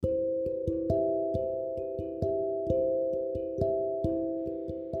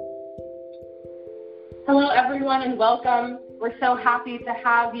Hello, everyone, and welcome. We're so happy to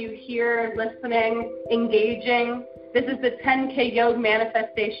have you here listening, engaging. This is the 10K Yod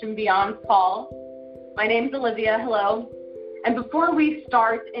Manifestation Beyond Call. My name is Olivia. Hello. And before we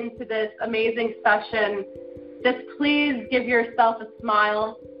start into this amazing session, just please give yourself a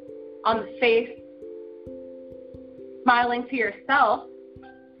smile on the face, smiling to yourself.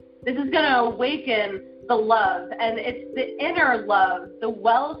 This is going to awaken the love, and it's the inner love, the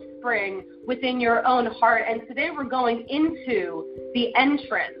wellspring within your own heart. And today we're going into the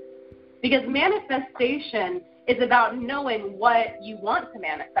entrance, because manifestation is about knowing what you want to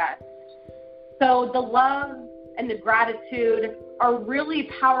manifest. So the love and the gratitude are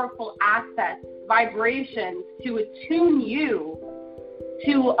really powerful assets, vibrations to attune you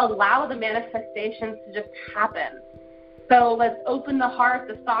to allow the manifestations to just happen. So let's open the heart,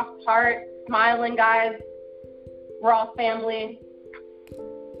 the soft heart, smiling, guys. We're all family.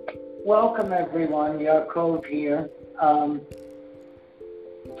 Welcome, everyone. Yaakov here.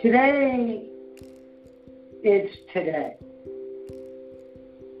 Today is today.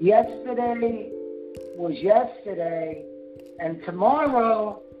 Yesterday was yesterday, and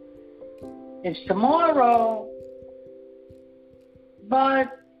tomorrow is tomorrow.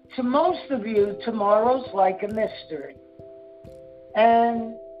 But to most of you, tomorrow's like a mystery.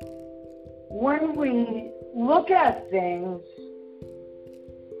 And when we look at things,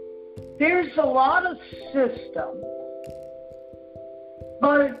 there's a lot of systems,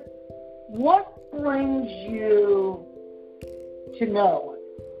 but what brings you to know it?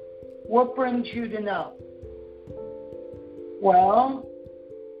 What brings you to know? Well,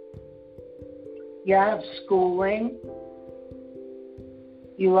 you have schooling,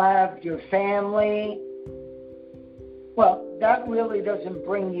 you have your family. Well, that really doesn't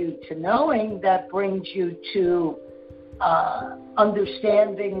bring you to knowing. That brings you to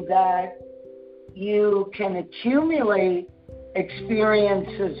understanding that you can accumulate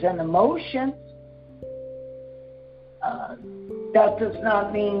experiences and emotions. That does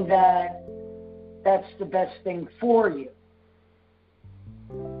not mean that that's the best thing for you.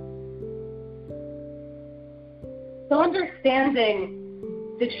 So understanding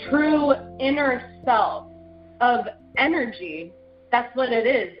the true inner self of energy, that's what it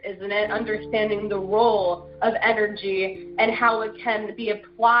is, isn't it? Understanding the role of energy and how it can be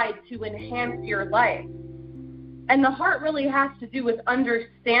applied to enhance your life. And the heart really has to do with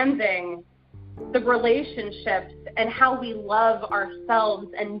understanding the relationships and how we love ourselves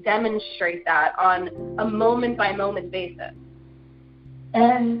and demonstrate that on a moment-by-moment basis.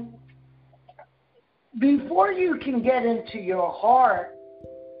 And before you can get into your heart,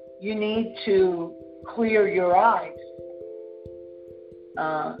 you need to clear your eyes.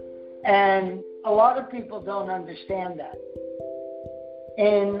 And a lot of people don't understand that.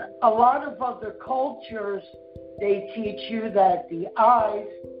 In a lot of other cultures, they teach you that the eyes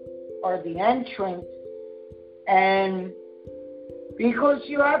are the entrance, and because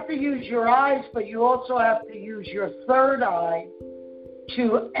you have to use your eyes, but you also have to use your third eye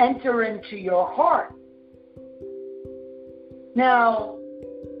to enter into your heart. Now,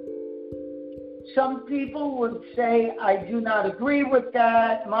 some people would say, I do not agree with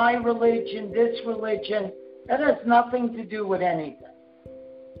that, my religion, this religion. That has nothing to do with anything.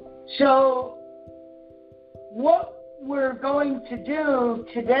 So what we're going to do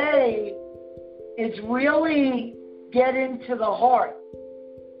today is really get into the heart.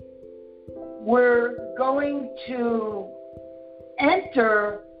 We're going to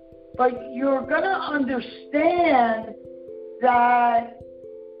enter, but you're going to understand that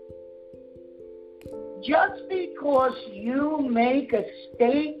just because you make a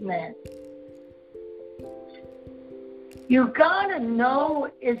statement, you gotta know,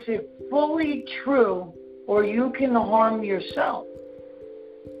 is it fully true, or you can harm yourself.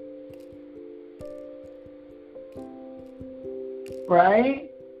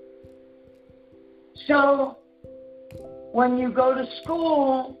 Right? So when you go to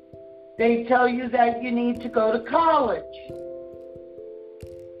school, they tell you that you need to go to college.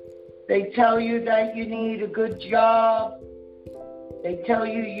 They tell you that you need a good job. They tell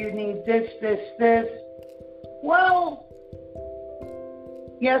you you need this, this, this. Well,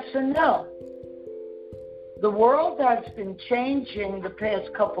 yes and no. The world has been changing the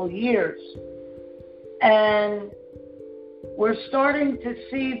past couple years. And we're starting to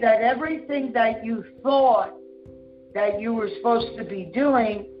see that everything that you thought that you were supposed to be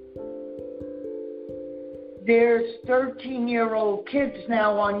doing, there's 13-year-old kids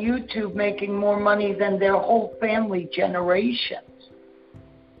now on YouTube making more money than their whole family generations.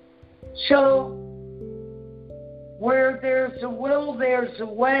 So, where there's a will, there's a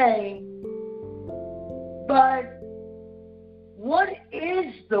way. But what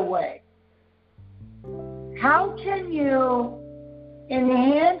is the way? How can you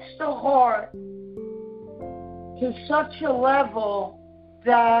enhance the heart to such a level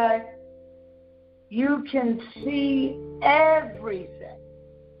that you can see everything?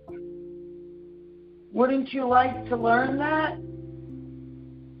 Wouldn't you like to learn that?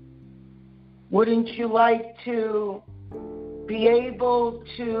 Wouldn't you like to be able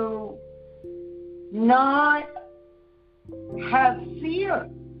to not have fear?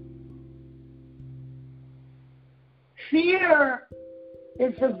 Fear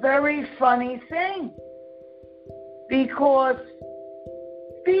is a very funny thing, because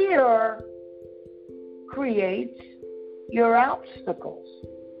fear creates your obstacles.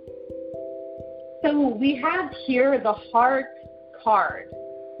 So we have here the heart card.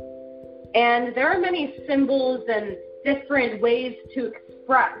 And there are many symbols and different ways to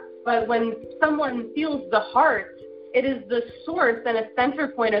express. But when someone feels the heart, it is the source and a center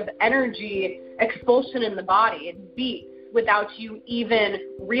point of energy expulsion in the body. It beats without you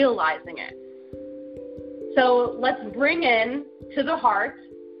even realizing it. So let's bring in to the heart.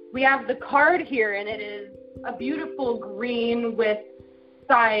 We have the card here, and it is a beautiful green with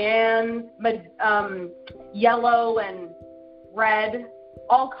cyan, yellow, and red,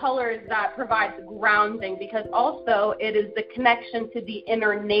 all colors that provide grounding, because also it is the connection to the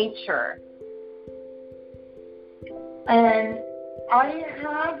inner nature. And I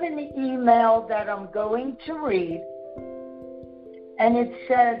have an email that I'm going to read, and it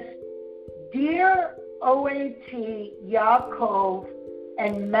says, Dear OAT, Yaakov,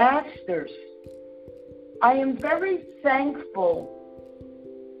 and Masters, I am very thankful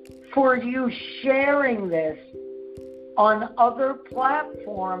for you sharing this on other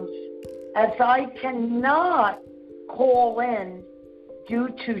platforms, as I cannot call in due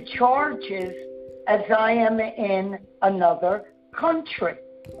to charges, as I am in another country.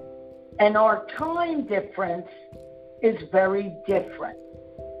 And our time difference is very different.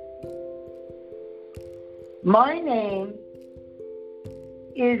 My name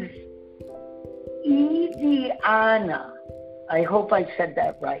is Ediana. I hope I said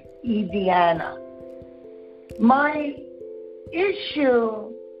that right. Ediana. My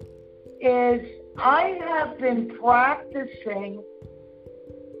issue is I have been practicing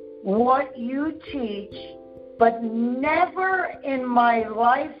what you teach, but never in my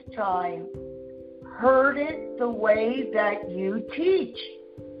lifetime heard it the way that you teach.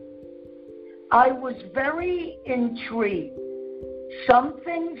 I was very intrigued. Some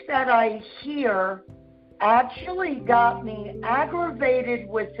things that I hear actually got me aggravated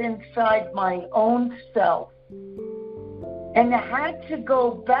with inside my own self, and I had to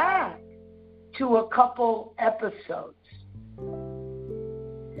go back to a couple episodes.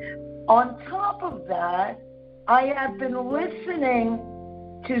 On top of that, I have been listening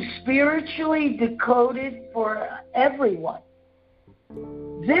to Spiritually Decoded for Everyone.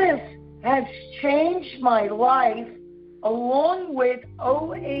 This has changed my life, along with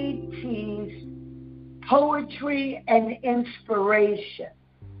OAT's poetry and inspiration.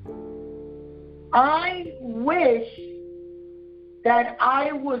 I wish that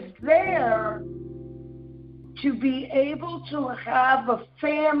I was there to be able to have a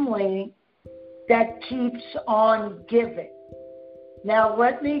family that keeps on giving. Now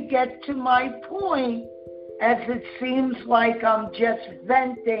let me get to my point, as it seems like I'm just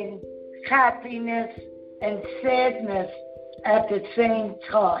venting happiness and sadness at the same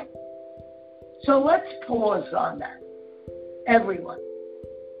time. So let's pause on that, everyone.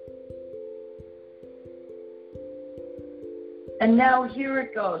 And now here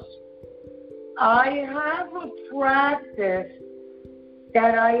it goes. I have a practice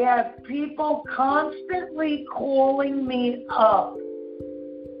that I have people constantly calling me up,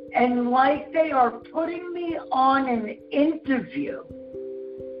 and like they are putting me on an interview,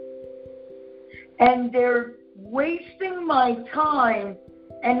 and they're wasting my time,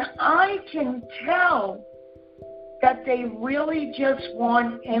 and I can tell that they really just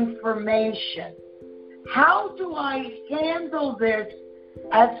want information. How do I handle this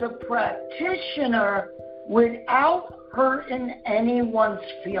as a practitioner without hurting anyone's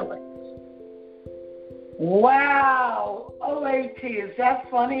feelings? Wow. OAT, is that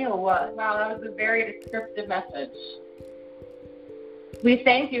funny or what? Wow, that was a very descriptive message. We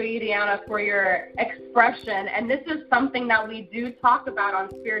thank you, Ediana, for your expression. And this is something that we do talk about on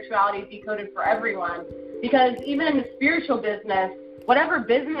Spirituality Decoded for Everyone. Because even in the spiritual business, whatever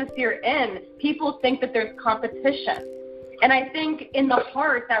business you're in, people think that there's competition. And I think in the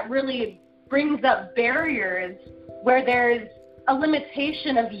heart, that really brings up barriers where there's a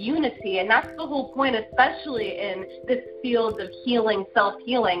limitation of unity. And that's the whole point, especially in this field of healing,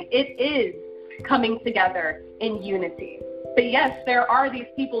 self-healing. It is coming together in unity. But yes, there are these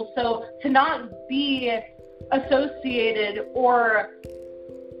people. So to not be associated or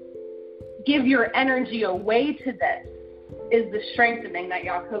give your energy away to this is the strengthening that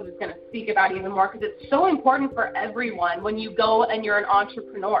Jakob is going to speak about even more, because it's so important for everyone when you go and you're an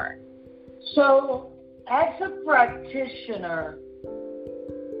entrepreneur. So as a practitioner,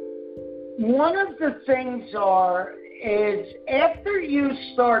 one of the things is after you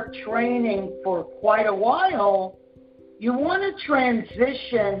start training for quite a while, you want to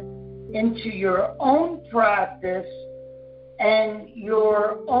transition into your own practice and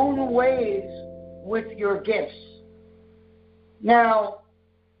your own ways with your gifts. Now,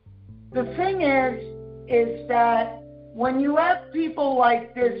 the thing is that when you have people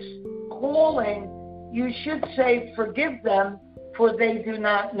like this calling, you should say, forgive them, for they do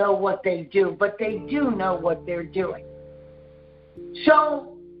not know what they do, but they do know what they're doing.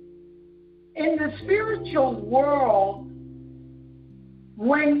 So, in the spiritual world,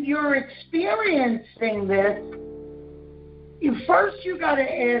 when you're experiencing this, you got to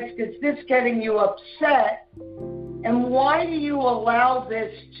ask, is this getting you upset? And why do you allow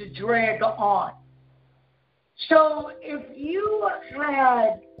this to drag on? So if you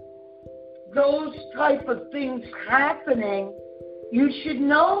had those type of things happening, you should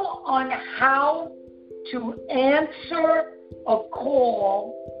know on how to answer a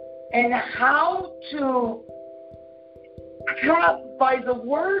call and how to have, by the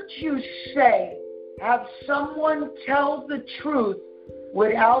words you say, have someone tell the truth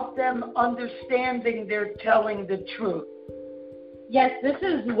without them understanding they're telling the truth. Yes, this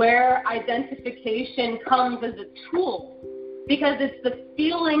is where identification comes as a tool, because it's the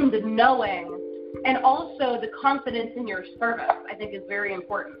feeling, the knowing, and also the confidence in your service, I think, is very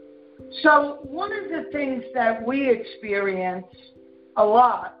important. So one of the things that we experience a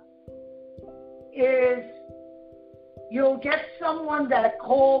lot is you'll get someone that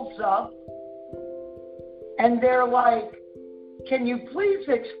calls up and they're like, can you please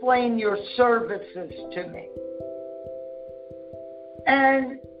explain your services to me?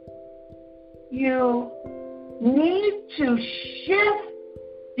 And you need to shift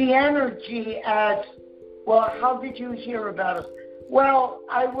the energy as, well, how did you hear about us? Well,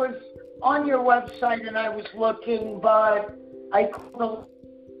 I was on your website and I was looking, but I called,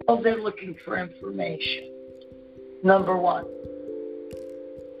 they're looking for information. Number one.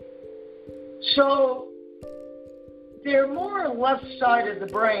 So they're more or left side of the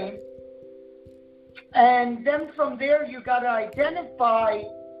brain. And then from there, you got to identify,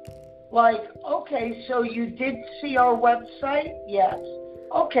 like, okay, so you did see our website? Yes.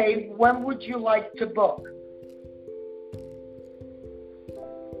 Okay, when would you like to book?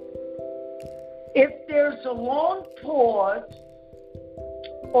 If there's a long pause,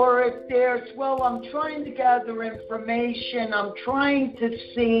 or if there's, well, I'm trying to gather information, I'm trying to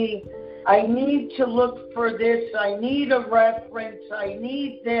see, I need to look for this, I need a reference, I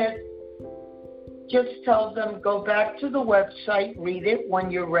need this, just tell them, go back to the website, read it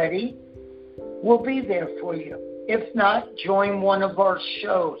when you're ready. We'll be there for you. If not, join one of our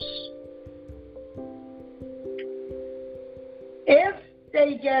shows. If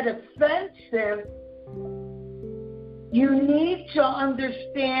they get offensive, you need to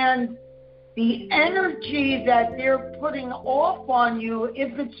understand the energy that they're putting off on you.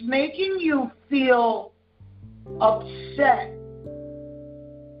 If it's making you feel upset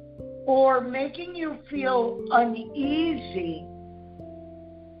or making you feel uneasy,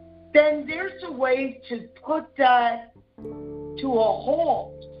 then there's a way to put that to a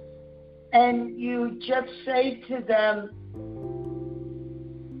halt. And you just say to them,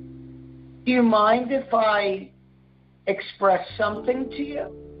 do you mind if I express something to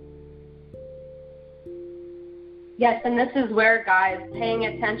you? Yes, and this is where, guys, paying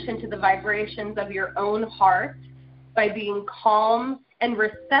attention to the vibrations of your own heart by being calm and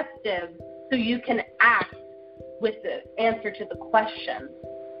receptive so you can act with the answer to the question.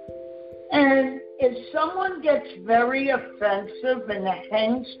 And if someone gets very offensive and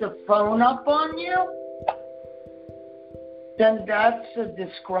hangs the phone up on you, then that's a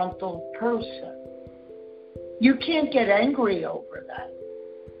disgruntled person. You can't get angry over that.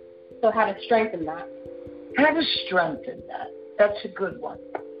 So how to strengthen that? How to strengthen that. That's a good one.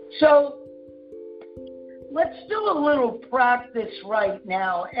 So let's do a little practice right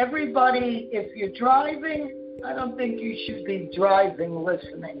now. Everybody, if you're driving, I don't think you should be driving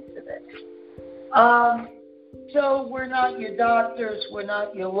listening to this. So we're not your doctors, we're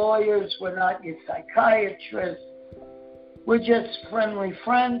not your lawyers, we're not your psychiatrists. We're just friendly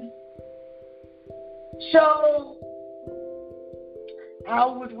friends. So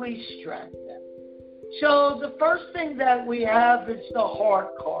how would we strengthen? So the first thing that we have is the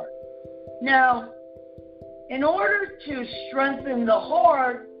heart card. Now, in order to strengthen the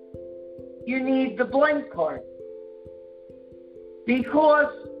heart, you need the blank card.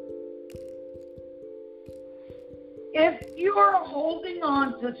 Because if you're holding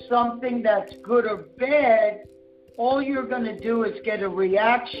on to something that's good or bad, all you're going to do is get a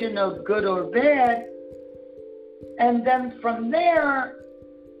reaction of good or bad. And then from there,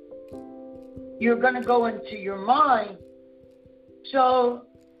 you're going to go into your mind. So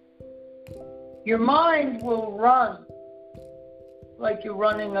your mind will run like you're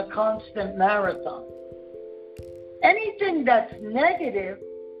running a constant marathon. Anything that's negative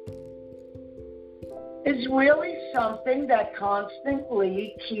is really something that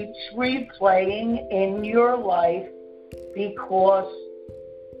constantly keeps replaying in your life because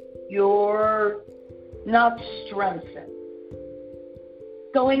you're not strengthened.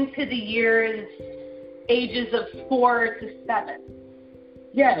 Going to the ages of 4 to 7.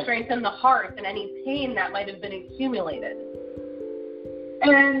 Yes. Strengthen the heart and any pain that might have been accumulated.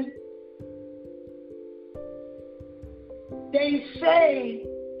 And they say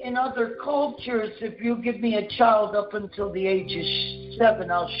in other cultures, if you give me a child up until the age of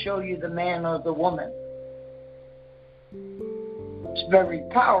 7, I'll show you the man or the woman. It's very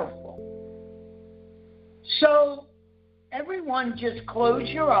powerful. So, everyone just close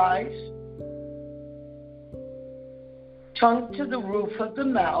your eyes, tongue to the roof of the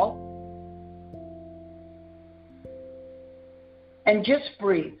mouth, and just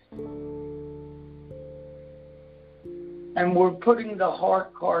breathe. And we're putting the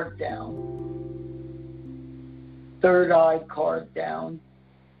heart card down, third eye card down,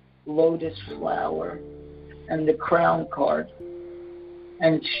 lotus flower, and the crown card,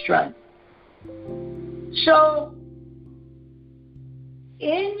 and strength. So,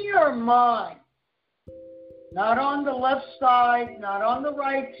 in your mind, not on the left side, not on the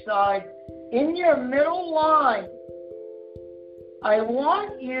right side, in your middle line, I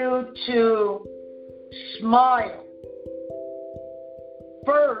want you to smile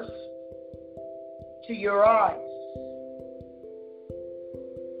first to your eyes,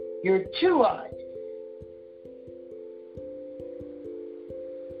 your two eyes.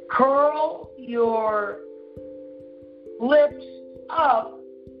 Curl your lips up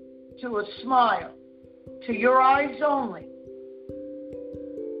to a smile, to your eyes only.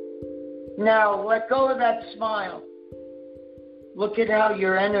 Now let go of that smile. Look at how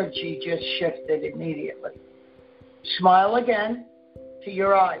your energy just shifted immediately. Smile again to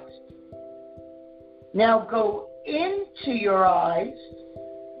your eyes. Now go into your eyes.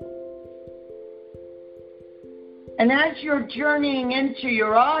 And as you're journeying into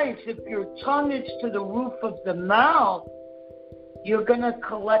your eyes, if your tongue is to the roof of the mouth, you're going to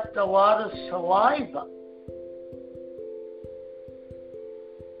collect a lot of saliva.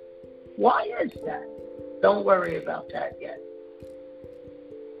 Why is that? Don't worry about that yet.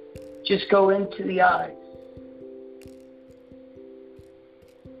 Just go into the eyes.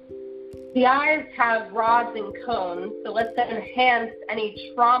 The eyes have rods and cones, so let's enhance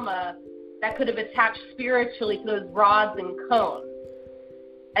any trauma that could have attached spiritually to those rods and cones.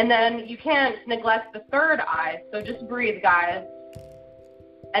 And then you can't neglect the third eye, so just breathe, guys.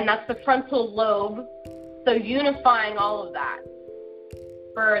 And that's the frontal lobe, so unifying all of that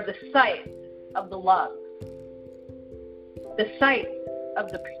for the sight of the love, the sight of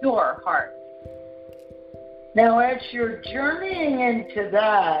the pure heart. Now, as you're journeying into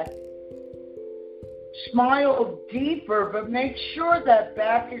that, smile deeper, but make sure that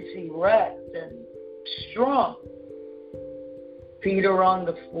back is erect and strong. Feet are on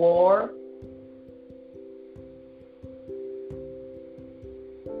the floor.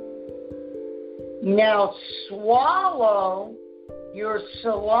 Now swallow your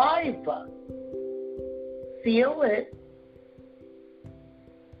saliva. Feel it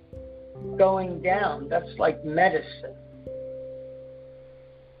going down. That's like medicine.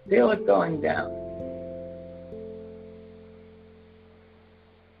 Feel it going down.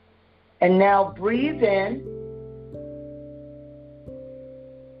 And now breathe in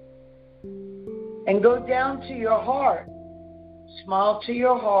and go down to your heart. Smile to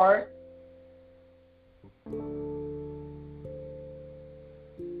your heart.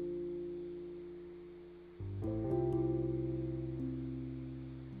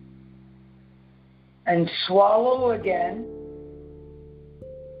 And swallow again.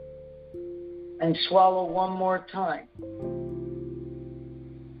 And And swallow one more time.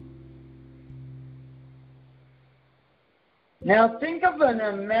 Now think of an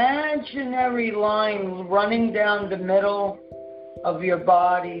imaginary line running down the middle of your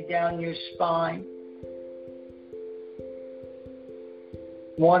body, down your spine.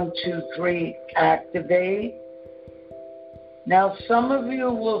 1, 2, 3, activate. Now some of you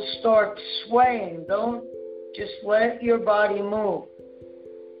will start swaying. Don't just let your body move.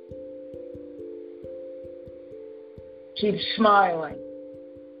 Keep smiling.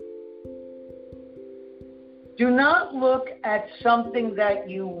 Do not look at something that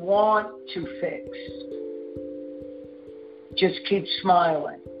you want to fix. Just keep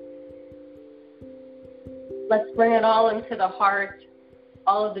smiling. Let's bring it all into the heart,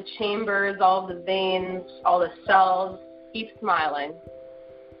 all of the chambers, all of the veins, all the cells. Keep smiling.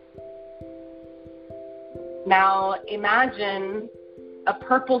 Now imagine a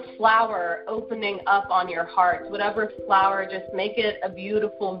purple flower opening up on your heart. Whatever flower, just make it a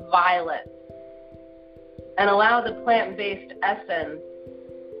beautiful violet. And allow the plant-based essence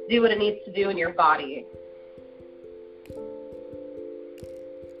to do what it needs to do in your body.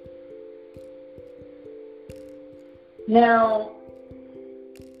 Now,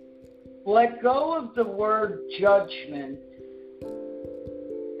 let go of the word judgment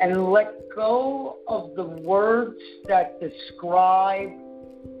and let go of the words that describe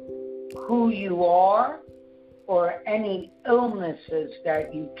who you are or any illnesses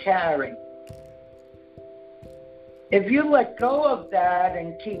that you carry. If you let go of that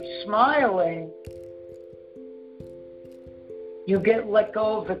and keep smiling, you let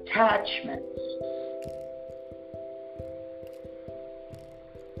go of attachments.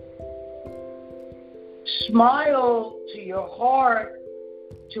 Smile to your heart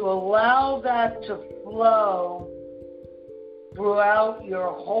to allow that to flow throughout your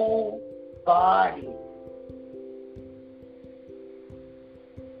whole body.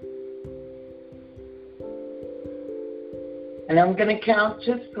 And I'm going to count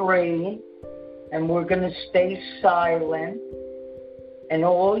to 3, and we're going to stay silent. And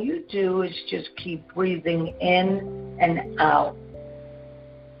all you do is just keep breathing in and out.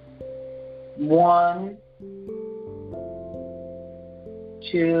 1,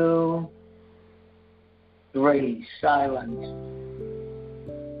 2, 3, silence.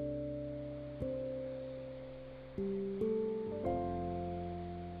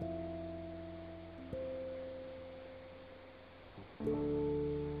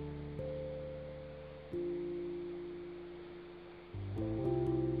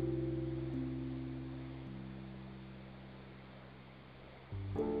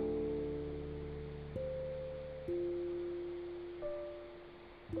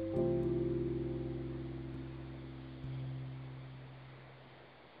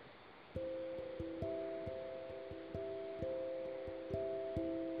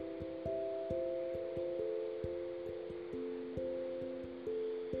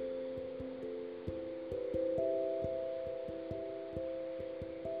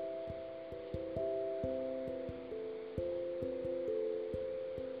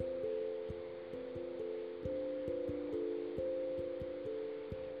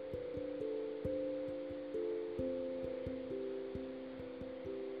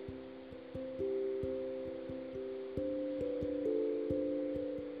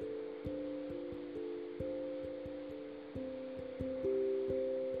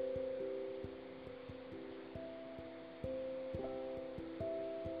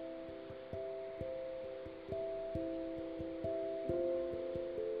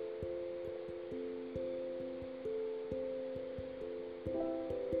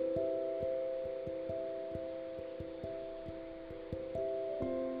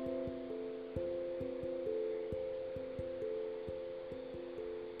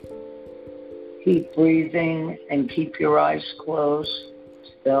 Keep breathing and keep your eyes closed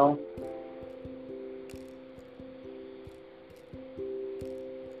still.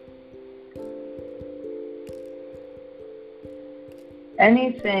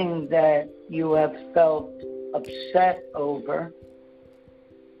 Anything that you have felt upset over,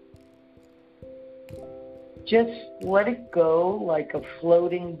 just let it go like a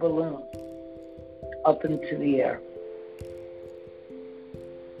floating balloon up into the air.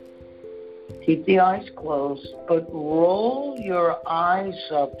 Keep the eyes closed, but roll your eyes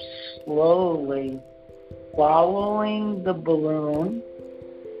up slowly, following the balloon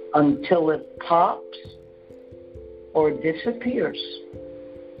until it pops or disappears.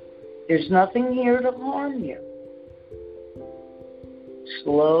 There's nothing here to harm you.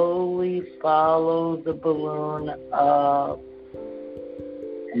 Slowly follow the balloon up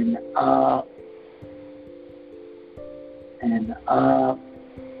and up and up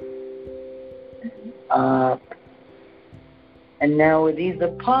and up. And now it either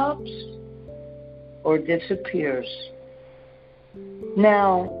pops or disappears.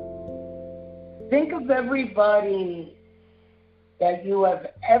 Now, think of everybody that you have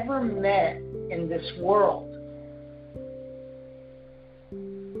ever met in this world.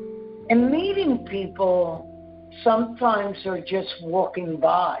 And meeting people sometimes are just walking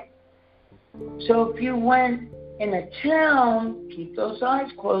by. So if you went in a town, keep those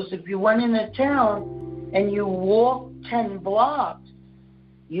eyes closed. If you went in a town and you walked 10 blocks,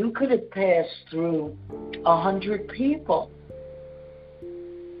 you could have passed through 100 people.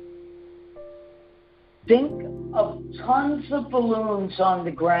 Think of tons of balloons on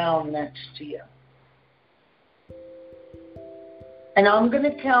the ground next to you. And I'm going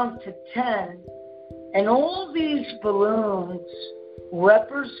to count to 10, and all these balloons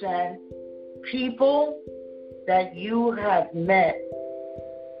represent people that you have met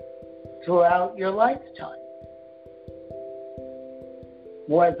throughout your lifetime.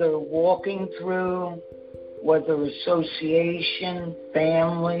 Whether walking through, whether association,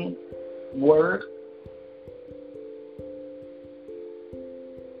 family, work.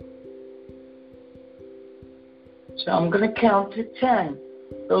 So I'm going to count to 10.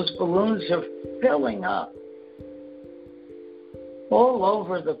 Those balloons are filling up all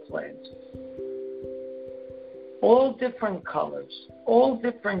over the place. All different colors, all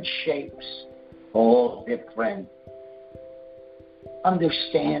different shapes, all different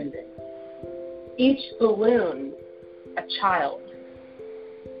understanding. Each balloon, a child,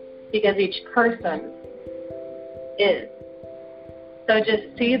 because each person is. So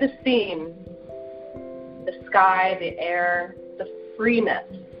just see the scene, the sky, the air, the freeness.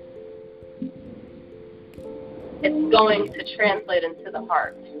 It's going to translate into the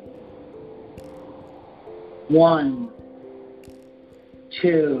heart. 1,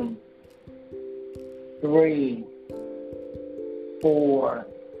 2, 3, 4,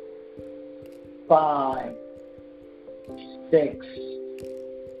 5, 6,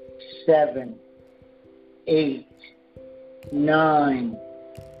 7, 8, 9,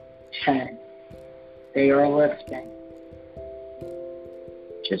 10. They are lifting.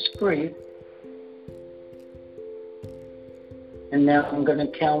 Just breathe. And now I'm going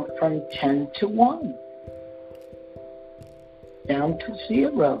to count from 10 to 1. Down to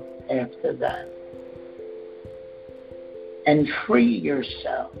 0 after that. And free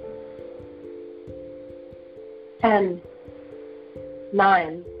yourself. 10,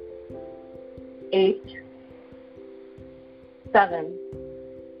 9, 8, 7,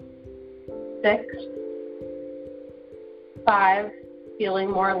 6, 5, feeling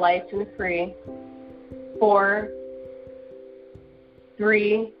more light and free. 4,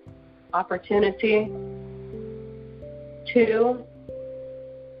 3, opportunity. 2,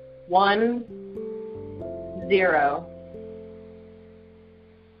 1, 0.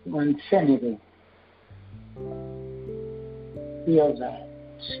 Infinity. Feel that.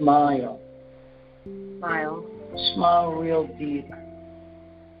 Smile. Smile. Smile real deep.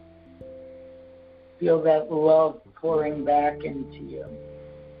 Feel that love pouring back into you.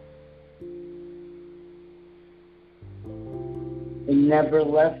 It never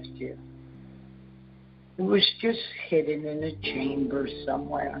left you. It was just hidden in a chamber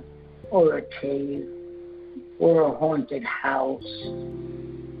somewhere, or a cave, or a haunted house.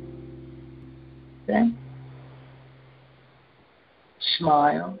 Then,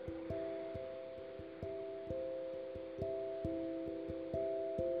 smile.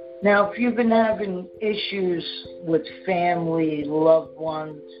 Now, if you've been having issues with family, loved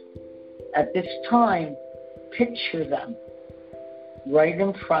ones, at this time, picture them right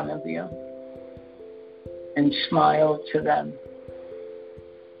in front of you and smile to them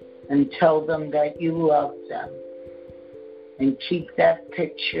and tell them that you love them, and keep that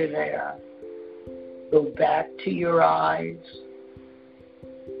picture there. Go back to your eyes,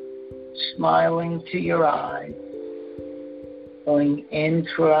 smiling to your eyes, going in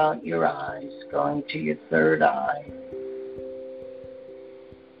throughout your eyes, going to your third eye.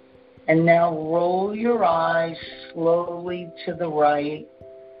 And now roll your eyes slowly to the right,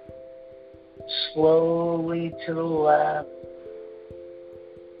 slowly to the left,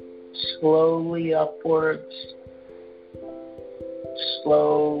 slowly upwards,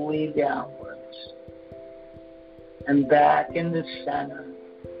 slowly downwards, and back in the center.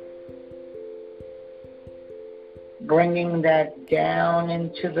 Bringing that down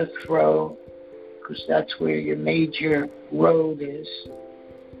into the throat, because that's where your major road is.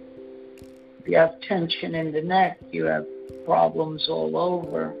 If you have tension in the neck, you have problems all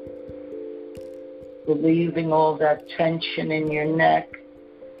over. relieving all that tension in your neck.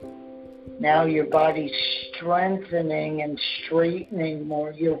 Now your body's strengthening and straightening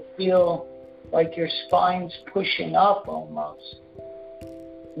more. You'll feel like your spine's pushing up almost.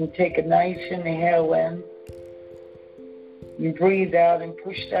 And take a nice inhale in. You breathe out and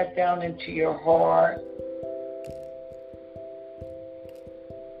push that down into your heart.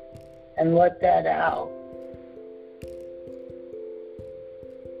 And let that out.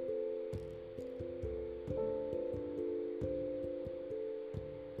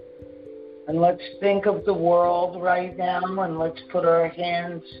 And let's think of the world right now, and let's put our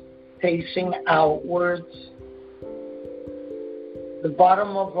hands facing outwards. The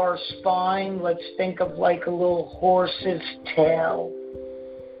bottom of our spine, let's think of like a little horse's tail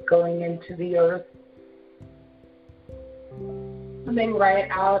going into the earth. Coming right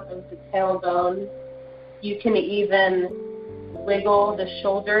out of the tailbone. You can even wiggle the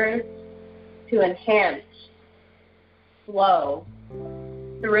shoulders to enhance flow,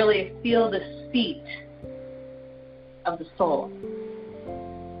 to really feel the seat of the soul.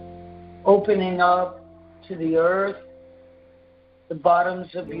 Opening up to the earth, the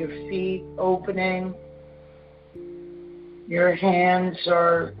bottoms of your feet opening. Your hands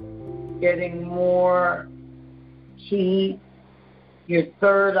are getting more heat. Your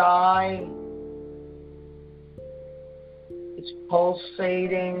third eye is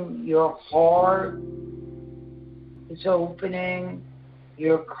pulsating. Your heart is opening.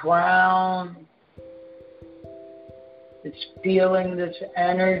 Your crown is feeling this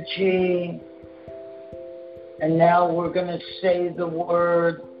energy. And now we're going to say the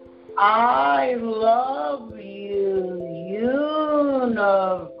word, I love you,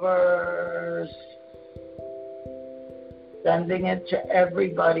 universe. Sending it to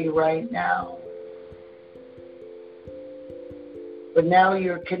everybody right now. But now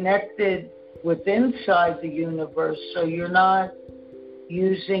you're connected with inside the universe, so you're not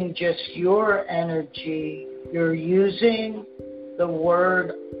using just your energy. You're using the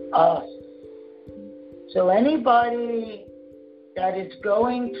word us. So anybody that is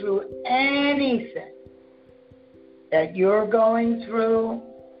going through anything that you're going through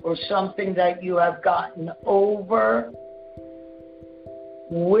or something that you have gotten over,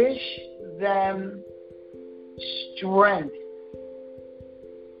 wish them strength.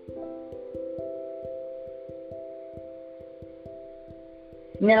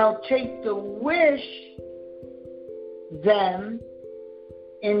 Now take the wish them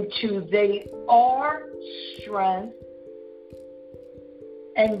into they are strength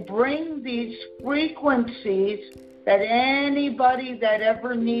and bring these frequencies that anybody that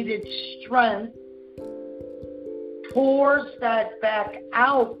ever needed strength pours that back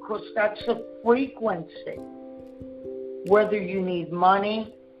out, because that's a frequency. Whether you need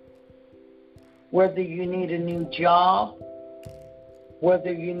money, whether you need a new job,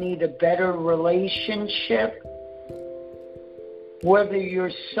 whether you need a better relationship, whether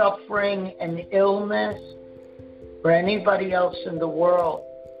you're suffering an illness, or anybody else in the world.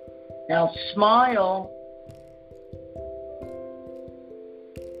 Now smile,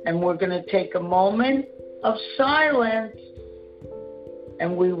 and we're going to take a moment of silence,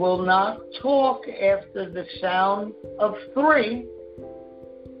 and we will not talk after the sound of 3.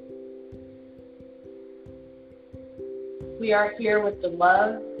 We are here with the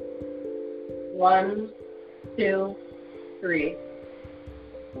love. 1, 2, 3.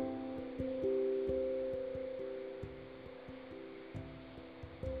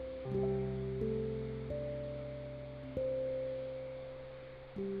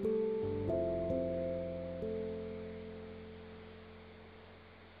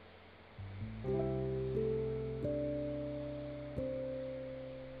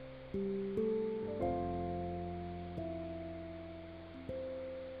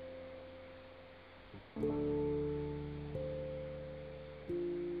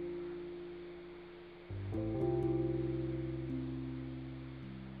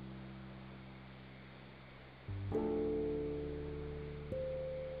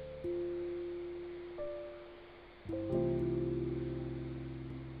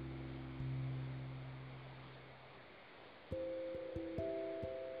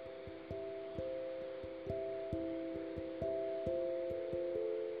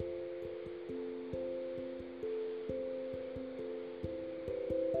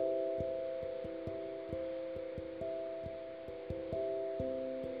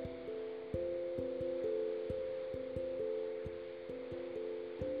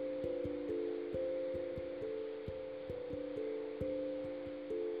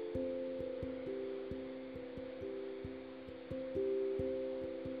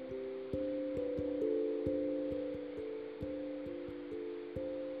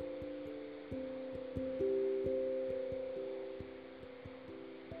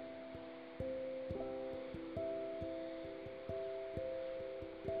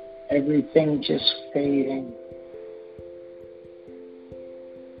 Everything just fading.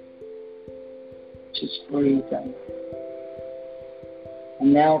 Just breathing.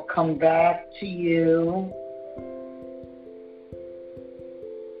 And now come back to you.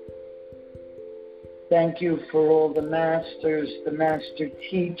 Thank you for all the masters, the master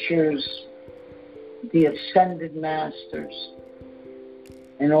teachers, the ascended masters,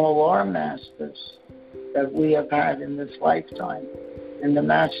 and all our masters that we have had in this lifetime, and the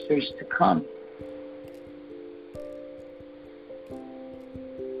masters to come.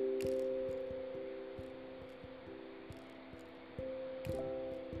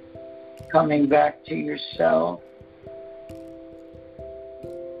 Coming back to yourself.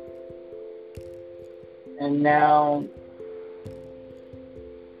 And now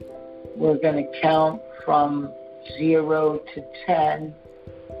we're going to count from 0 to 10.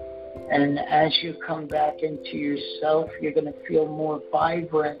 And as you come back into yourself, you're going to feel more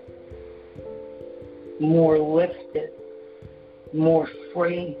vibrant, more lifted, more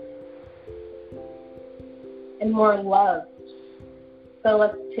free. And more loved. So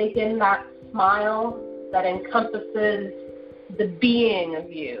let's take in that smile that encompasses the being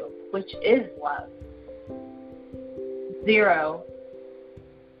of you, which is love. 0,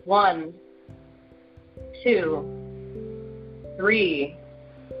 1, 2, 3,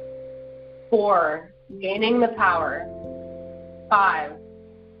 4, gaining the power. 5,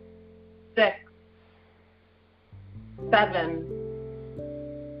 6, 7,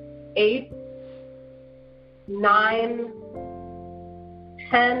 8, 9,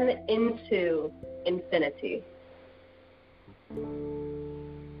 10 into infinity.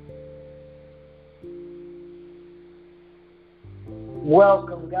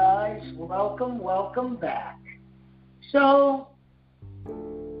 Welcome, guys. Welcome back. So,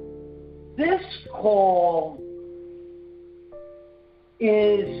 this call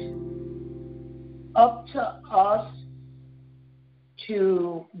is up to us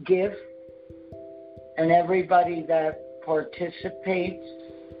to give, and everybody that participates,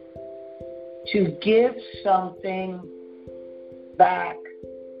 to give something back.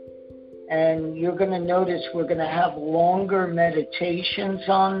 And you're going to notice we're going to have longer meditations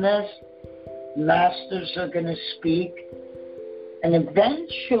on this. Masters are going to speak. And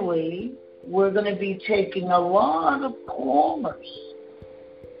eventually, we're going to be taking a lot of callers.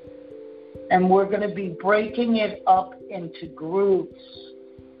 And we're going to be breaking it up into groups.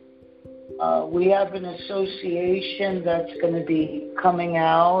 We have an association that's going to be coming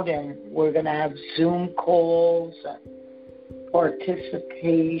out, and we're going to have Zoom calls and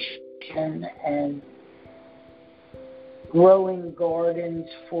participation and growing gardens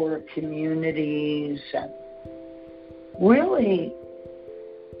for communities and really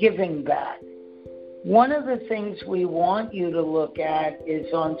giving back. One of the things we want you to look at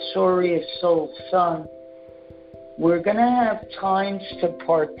is on Surya Soul Sun. We're going to have times to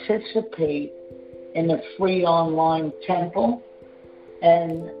participate in a free online temple,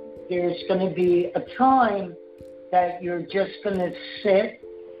 and there's going to be a time that you're just going to sit,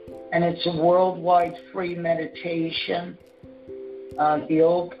 and it's a worldwide free meditation. The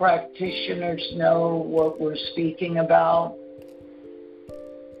old practitioners know what we're speaking about,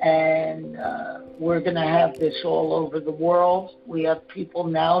 and we're going to have this all over the world. We have people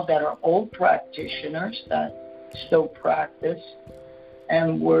now that are old practitioners that still practice,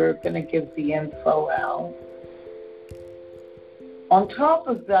 and we're going to give the info out. On top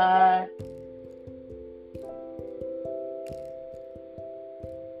of that,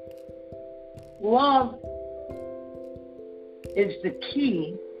 love is the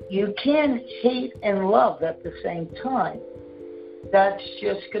key. You can't hate and love at the same time. That's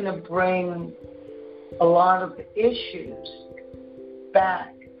just going to bring a lot of issues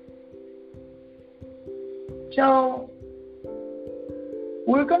back. So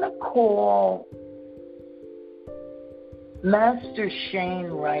we're going to call Master Shane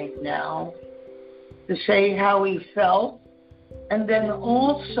right now to say how he felt, and then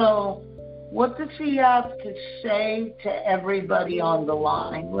also, what does he have to say to everybody on the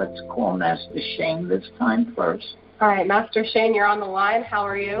line? Let's call Master Shane this time first. All right, Master Shane, you're on the line. How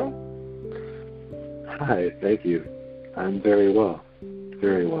are you? Hi, thank you. I'm very well.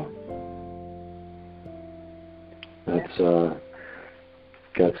 Very well. That's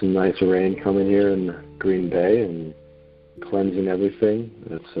got some nice rain coming here in Green Bay and cleansing everything.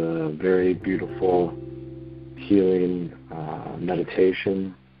 It's a very beautiful healing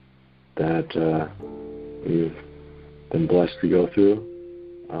meditation that we've been blessed to go through.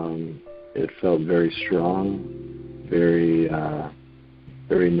 It felt very strong, very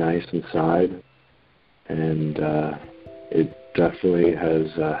nice inside, and it definitely has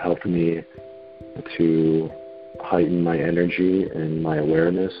helped me to heighten my energy and my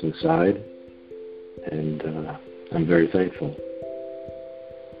awareness inside, and I'm very thankful.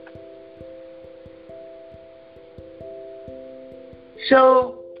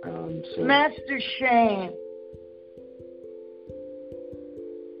 So Master Shane,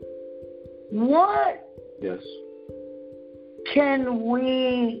 what can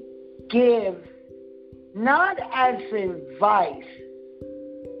we give, not as advice,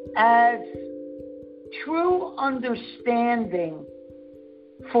 as true understanding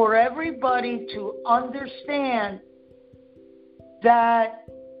for everybody to understand that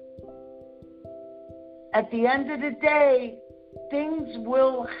at the end of the day, things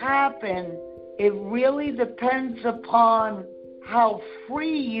will happen. It really depends upon how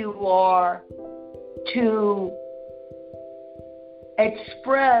free you are to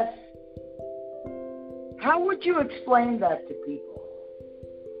express. How would you explain that to people?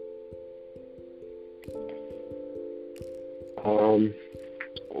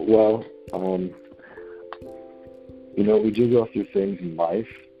 We do go through things in life,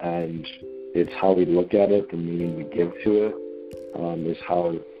 and it's how we look at it, the meaning we give to it, is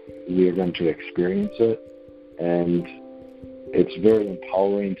how we are going to experience it. And it's very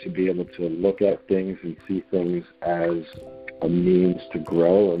empowering to be able to look at things and see things as a means to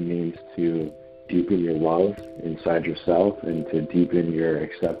grow, a means to deepen your love inside yourself and to deepen your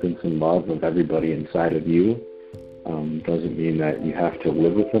acceptance and love of everybody inside of you. Doesn't mean that you have to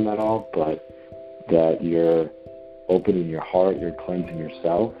live with them at all, but that you're opening your heart, you're cleansing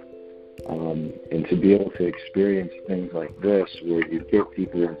yourself, and to be able to experience things like this where you get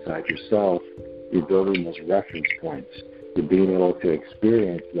deeper inside yourself, you're building those reference points. You're being able to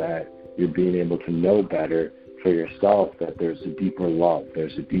experience that, you're being able to know better for yourself that there's a deeper love,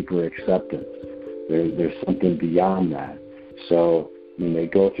 there's a deeper acceptance, there's something beyond that. So when they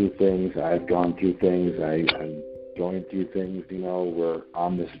go through things, I've gone through things, I'm going through things, we're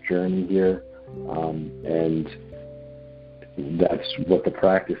on this journey here, and that's what the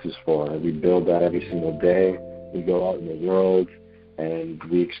practice is for. We build that every single day. We go out in the world and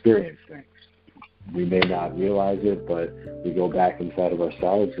we experience things. We may not realize it, but we go back inside of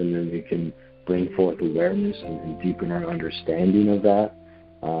ourselves, and then we can bring forth awareness and deepen our understanding of that,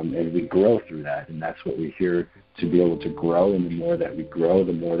 and we grow through that. And that's what we're here to be able to grow. And the more that we grow,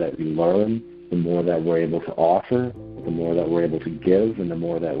 the more that we learn, the more that we're able to offer, the more that we're able to give, and the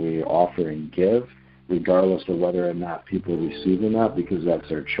more that we offer and give, regardless of whether or not people receive or not, because that's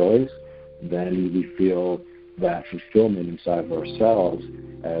their choice, then we feel that fulfillment inside of ourselves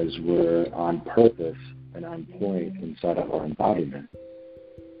as we're on purpose and on point inside of our embodiment.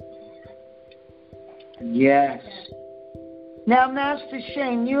 Yes. Now, Master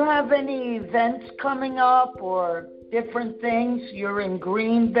Shane, you have any events coming up or different things? You're in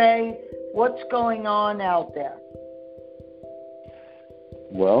Green Bay. What's going on out there?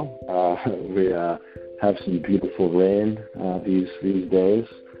 Well, we have some beautiful rain these days,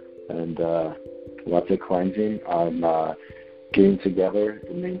 and lots of cleansing. I'm getting together.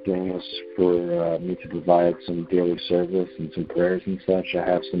 The main thing is for me to provide some daily service and some prayers and such. I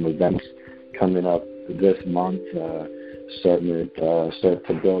have some events coming up this month, starting to start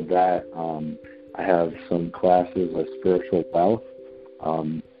to build that. I have some classes of spiritual wealth.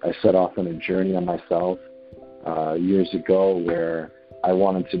 I set off on a journey on myself years ago where I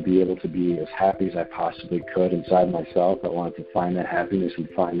wanted to be able to be as happy as I possibly could inside myself. I wanted to find that happiness and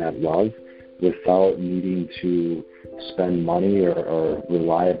find that love without needing to spend money or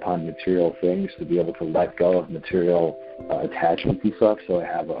rely upon material things, to be able to let go of material attachments and stuff. So I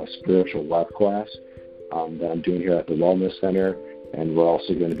have a spiritual wealth class that I'm doing here at the Wellness Center, and we're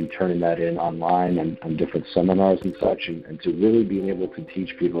also going to be turning that in online and on different seminars and such, and to really being able to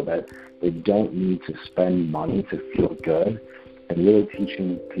teach people that they don't need to spend money to feel good, and really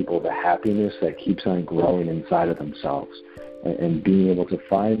teaching people the happiness that keeps on growing inside of themselves, and being able to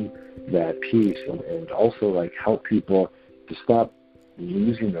find that peace, and also like help people to stop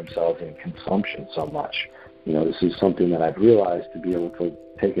losing themselves in consumption so much. This is something that I've realized, to be able to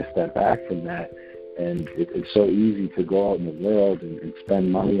take a step back from that. And it's so easy to go out in the world and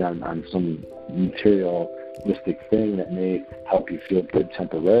spend money on some materialistic thing that may help you feel good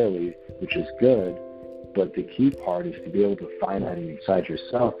temporarily, which is good. But the key part is to be able to find that inside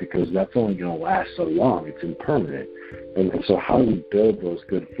yourself, because that's only going to last so long. It's impermanent. And so how do we build those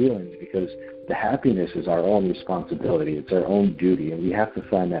good feelings? Because the happiness is our own responsibility. It's our own duty, and we have to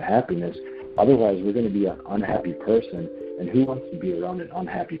find that happiness. Otherwise, we're going to be an unhappy person, and who wants to be around an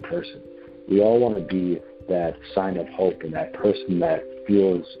unhappy person? We all want to be that sign of hope and that person that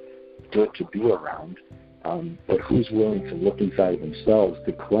feels good to be around. But who's willing to look inside of themselves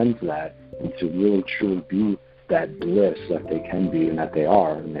to cleanse that and to really truly be that bliss that they can be and that they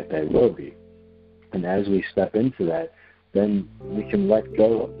are and that they will be? And as we step into that, then we can let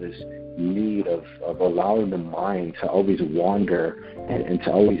go of this need of allowing the mind to always wander and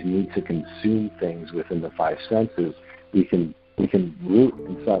to always need to consume things within the five senses. We can root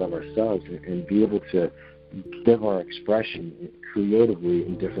inside of ourselves and be able to give our expression creatively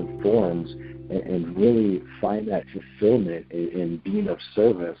in different forms and really find that fulfillment in being of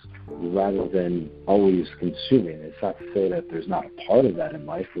service rather than always consuming. It's not to say that there's not a part of that in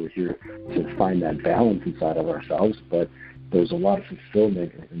life. We're here to find that balance inside of ourselves, but there's a lot of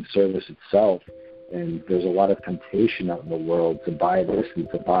fulfillment in service itself, and there's a lot of temptation out in the world to buy this and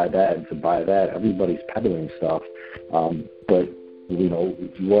to buy that and to buy that. Everybody's peddling stuff, but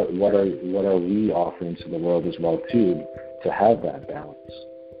what are we offering to the world as well too to have that balance?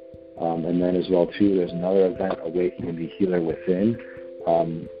 And then as well too, there's another event, Awakening the Healer Within,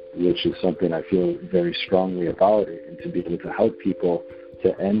 which is something I feel very strongly about it, and to be able to help people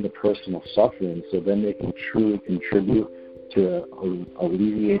to end the personal suffering so then they can truly contribute to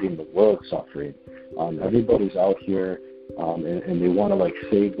alleviating the world suffering. Everybody's out here and they want to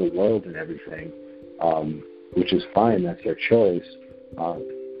save the world and everything, which is fine, that's their choice.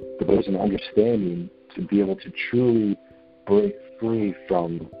 But there's an understanding to be able to truly break free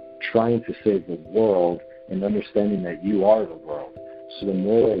from trying to save the world and understanding that you are the world. So the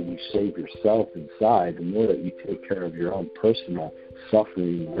more that you save yourself inside, the more that you take care of your own personal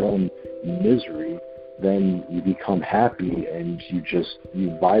suffering, your own misery, then you become happy and you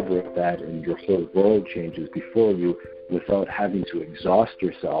vibrate that and your whole world changes before you without having to exhaust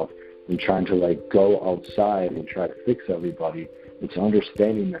yourself and trying to go outside and try to fix everybody. It's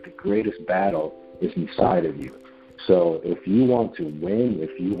understanding that the greatest battle is inside of you. So if you want to win,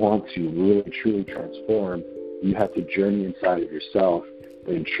 if you want to really truly transform, you have to journey inside of yourself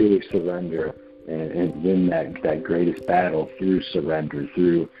and truly surrender and win that greatest battle through surrender,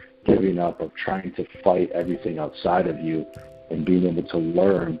 through giving up of trying to fight everything outside of you and being able to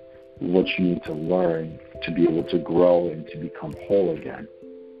learn what you need to learn to be able to grow and to become whole again.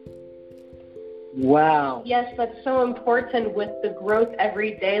 Wow. Yes, that's so important with the growth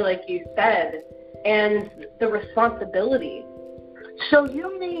every day, like you said, and the responsibility. So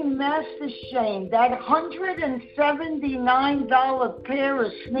you mean, Master Shane, that $179 pair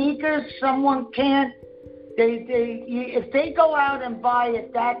of sneakers, someone can't, if they go out and buy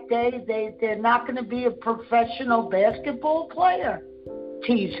it that day, they're not going to be a professional basketball player?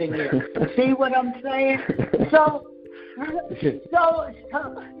 Teasing you. See what I'm saying? So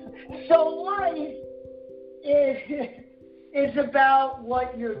life is about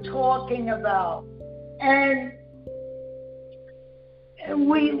what you're talking about. And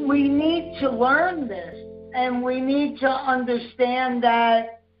we need to learn this, and we need to understand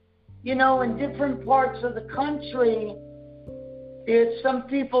that, in different parts of the country, there's some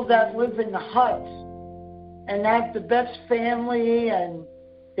people that live in the huts and have the best family, and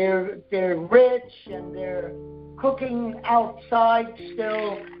they're rich, and they're cooking outside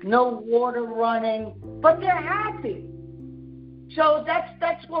still, no water running, but they're happy. So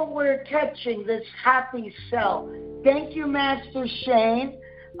that's what we're catching, this happy cell. Thank you, Master Shane.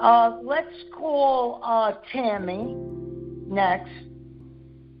 Let's call Tammy next.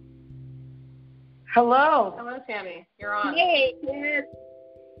 Hello. Hello, Tammy. You're on. Hey, Ted.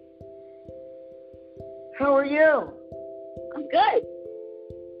 How are you? I'm good.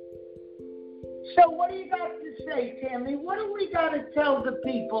 So what do you got to say, Tammy? What do we got to tell the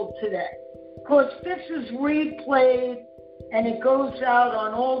people today? Because this is replayed and it goes out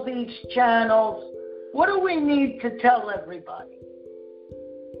on all these channels. What do we need to tell everybody?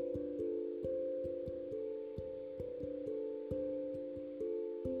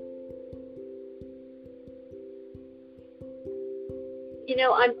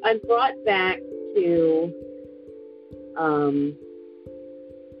 I'm brought back to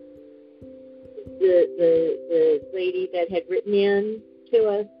the lady that had written in to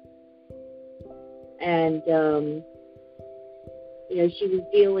us, and she was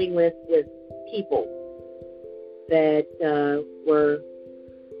dealing with people that were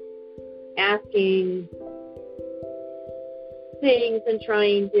asking things and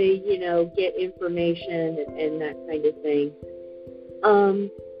trying to get information and that kind of thing.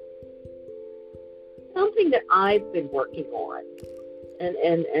 Something that I've been working on,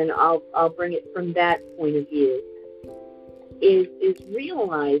 and I'll bring it from that point of view, is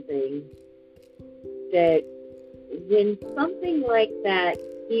realizing that when something like that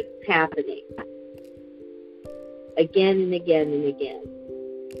keeps happening again and again and again,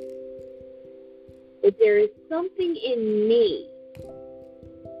 But there is something in me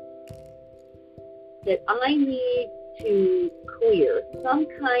that I need to clear, some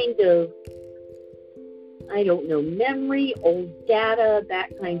kind of, I don't know, memory, old data, that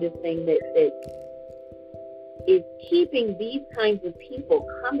kind of thing that is keeping these kinds of people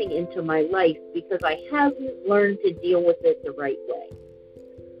coming into my life because I haven't learned to deal with it the right way.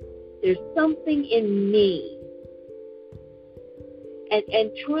 There's something in me.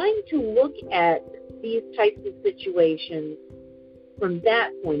 And trying to look at these types of situations from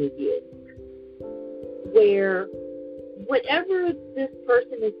that point of view, where whatever this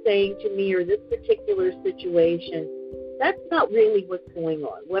person is saying to me or this particular situation, that's not really what's going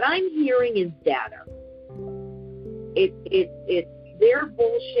on. What I'm hearing is data. It's their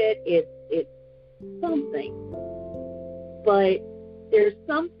bullshit. It's something. But there's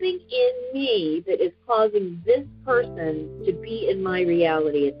something in me that is causing this person to be in my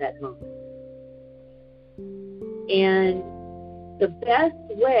reality at that moment. And the best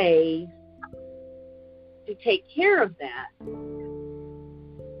way to take care of that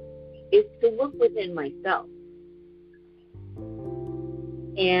is to look within myself.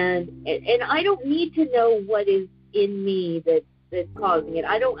 And I don't need to know what is in me that's causing it.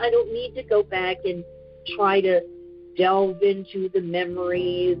 I don't need to go back and try to delve into the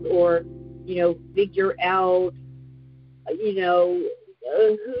memories or, figure out,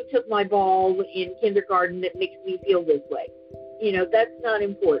 who took my ball in kindergarten that makes me feel this way. That's not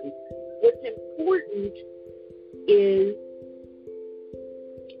important. What's important is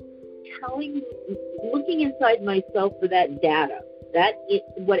looking inside myself for that data,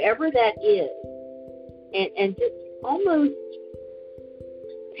 whatever that is, and just almost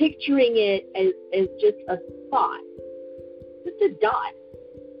picturing it as just a thought, just a dot,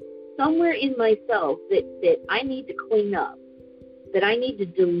 somewhere in myself that I need to clean up, that I need to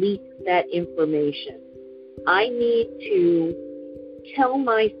delete that information. I need to tell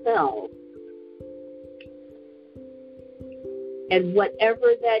myself, and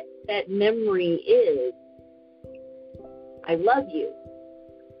whatever that memory is, I love you.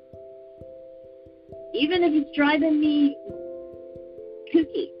 Even if it's driving me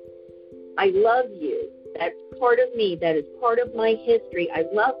kooky, I love you. That's part of me. That is part of my history. I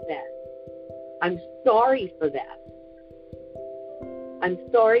love that. I'm sorry for that. I'm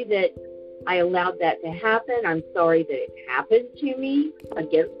sorry that I allowed that to happen. I'm sorry that it happened to me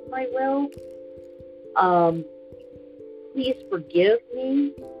against my will. Please forgive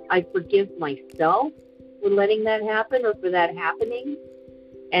me. I forgive myself for letting that happen or for that happening.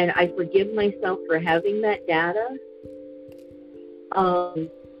 And I forgive myself for having that data.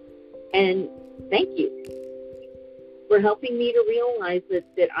 And thank you for helping me to realize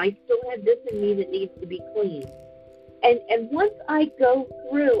that I still have this in me that needs to be clean. And once I go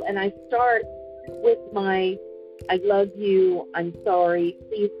through and I start with my, I love you, I'm sorry,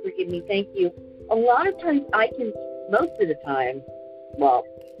 please forgive me, thank you, a lot of times most of the time, 100%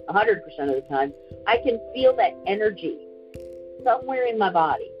 of the time, I can feel that energy somewhere in my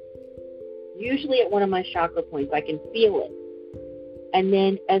body, usually at one of my chakra points. I can feel it. And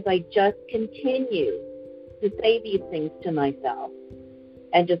then as I just continue to say these things to myself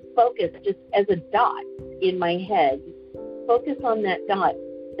and just focus just as a dot in my head, focus on that dot,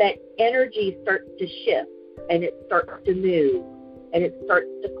 that energy starts to shift and it starts to move and it starts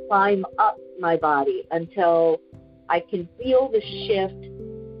to climb up my body until I can feel the shift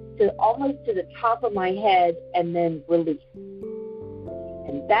to almost to the top of my head and then release.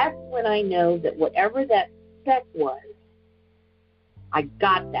 And that's when I know that whatever that speck was, I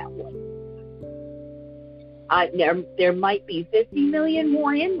got that one. There might be 50 million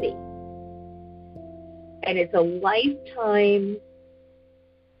more in me. And it's a lifetime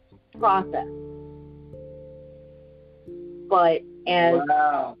process. But as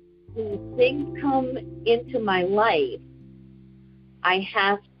these things come into my life, I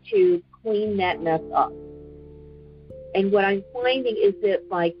have to clean that mess up. And what I'm finding is that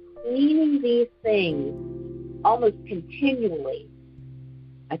by cleaning these things almost continually,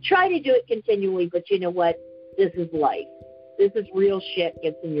 I try to do it continually, but you know what? This is life. This is real shit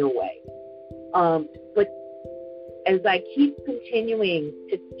gets in your way. But as I keep continuing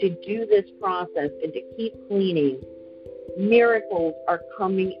to do this process and to keep cleaning, miracles are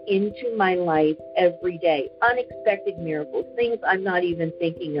coming into my life every day. Unexpected miracles, things I'm not even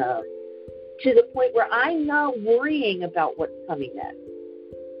thinking of, to the point where I'm not worrying about what's coming next.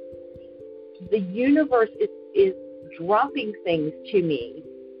 The universe is dropping things to me,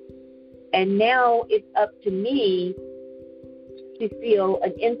 and now it's up to me to feel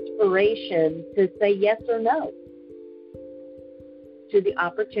an inspiration to say yes or no to the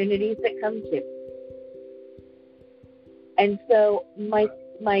opportunities that come to me. And so my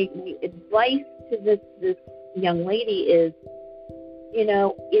advice to this young lady is, you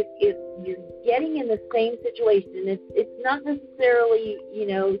know, if you're getting in the same situation, it's not necessarily, you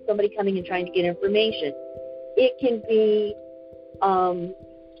know, somebody coming and trying to get information. It can be,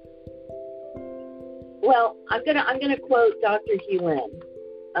 well, I'm gonna quote Dr. Hugh Lin,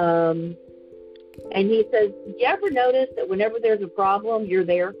 and he says, "Do you ever notice that whenever there's a problem, you're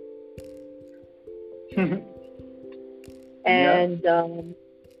there?" And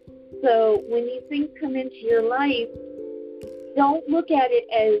so when these things come into your life, don't look at it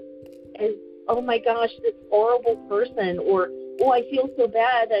as oh my gosh, this horrible person, or oh, I feel so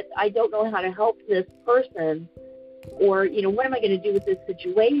bad that I don't know how to help this person, or, you know, what am I going to do with this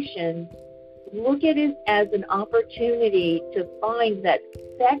situation? Look at it as an opportunity to find that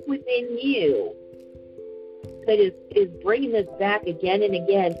speck within you that is bringing this back again and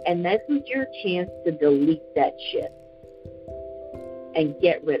again, and this is your chance to delete that shit and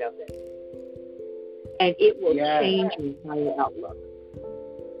get rid of it. And it will change your entire outlook.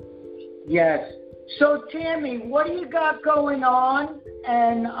 Yes. So, Tammy, what do you got going on,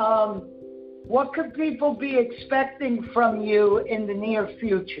 and what could people be expecting from you in the near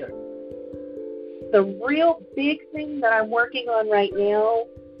future? The real big thing that I'm working on right now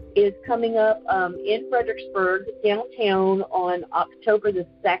is coming up in Fredericksburg, downtown, on October the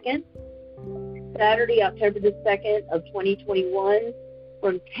 2nd, Saturday, October the 2nd of 2021,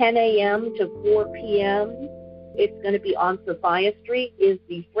 from 10 a.m. to 4 p.m. It's going to be on Sophia Street, is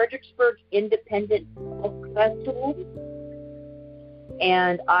the Fredericksburg Independent Book Festival.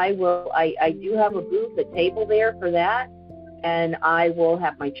 And I do have a booth, a table there for that. And I will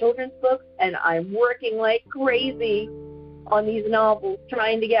have my children's books, and I'm working like crazy on these novels,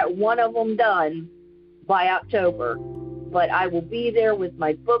 trying to get one of them done by October. But I will be there with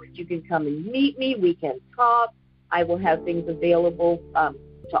my books. You can come and meet me. We can talk. I will have things available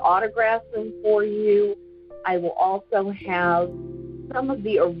to autograph them for you. I will also have some of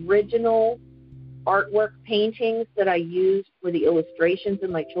the original artwork paintings that I used for the illustrations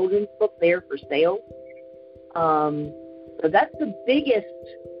in my children's book there for sale. So that's the biggest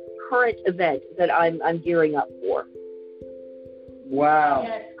current event that I'm gearing up for. Wow.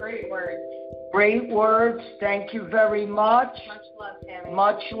 Yes, great words. Great words. Thank you very much. Much love, Tammy.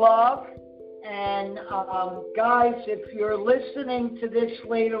 Much love. And guys, if you're listening to this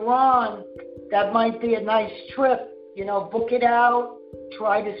later on, that might be a nice trip. You know, book it out.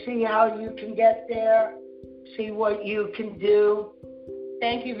 Try to see how you can get there. See what you can do.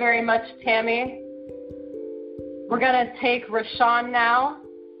 Thank you very much, Tammy. We're going to take Rashawn now.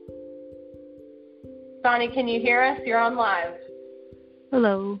 Sonny, can you hear us? You're on live.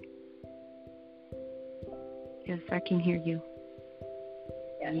 Hello. Yes, I can hear you.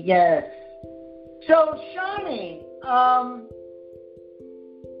 Yes. So, Shani,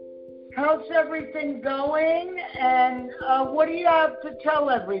 how's everything going? And what do you have to tell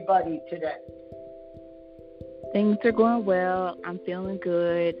everybody today? Things are going well. I'm feeling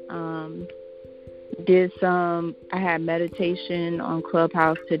good. I had meditation on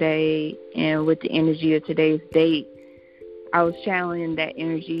Clubhouse today, and with the energy of today's date, I was channeling that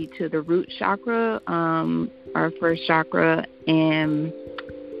energy to the root chakra, our first chakra, and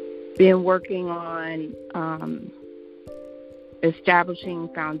been working on establishing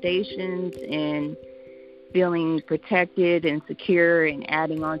foundations and feeling protected and secure and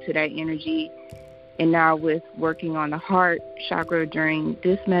adding on to that energy. And now with working on the heart chakra during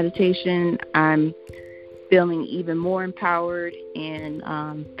this meditation, I'm feeling even more empowered and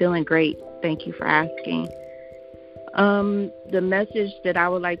feeling great. Thank you for asking. The message that I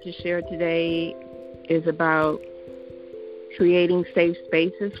would like to share today is about creating safe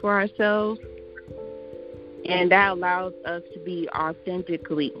spaces for ourselves. And that allows us to be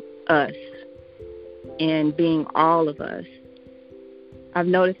authentically us and being all of us. I've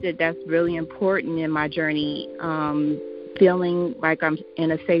noticed that that's really important in my journey, feeling like I'm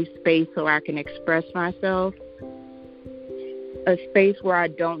in a safe space so I can express myself, a space where I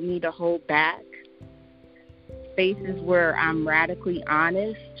don't need to hold back, spaces where I'm radically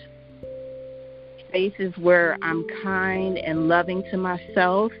honest, spaces where I'm kind and loving to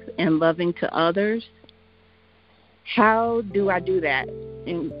myself and loving to others. How do I do that?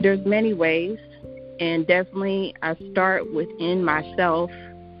 And there's many ways. And definitely I start within myself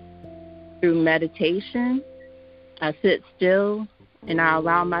through meditation. I sit still and I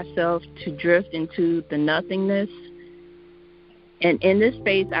allow myself to drift into the nothingness. And in this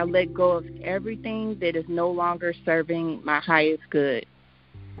space, I let go of everything that is no longer serving my highest good.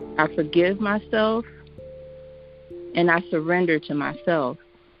 I forgive myself and I surrender to myself.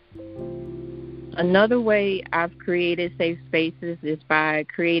 Another way I've created safe spaces is by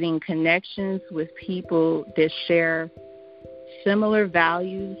creating connections with people that share similar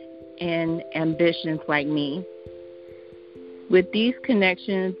values and ambitions like me. With these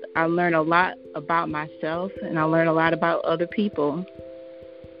connections, I learn a lot about myself, and I learn a lot about other people.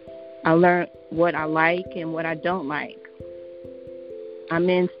 I learn what I like and what I don't like. I'm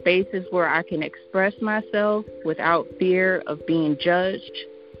in spaces where I can express myself without fear of being judged.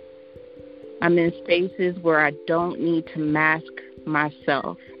 I'm in spaces where I don't need to mask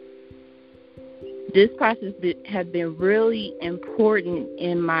myself. This process has been really important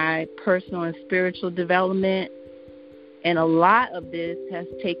in my personal and spiritual development, and a lot of this has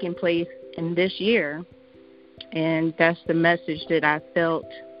taken place in this year, and that's the message that I felt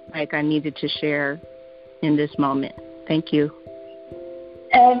like I needed to share in this moment. Thank you.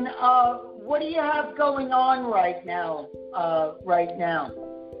 And what do you have going on right now?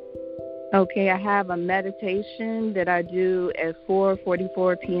 Okay, I have a meditation that I do at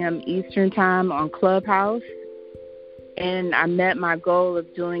 4:44 p.m. Eastern Time on Clubhouse, and I met my goal of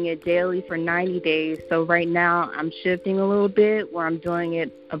doing it daily for 90 days. So right now I'm shifting a little bit where I'm doing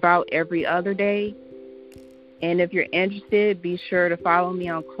it about every other day. And if you're interested, be sure to follow me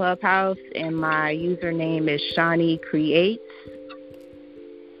on Clubhouse, and my username is Shani Creates.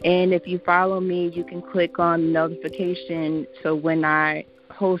 And if you follow me, you can click on the notification so when I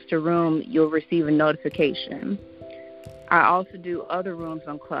host a room, you'll receive a notification. I also do other rooms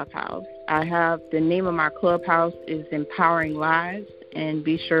on Clubhouse. I have the name of my Clubhouse is Empowering Lives, and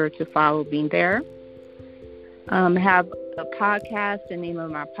be sure to follow me there. I have a podcast. The name of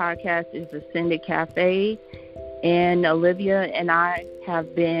my podcast is Ascended Cafe, and Olivia and I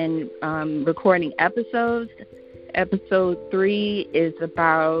have been recording episodes. Episode 3 is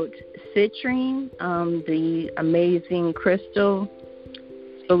about citrine, the amazing crystal.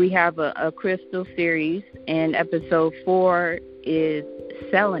 So we have a crystal series, and episode 4 is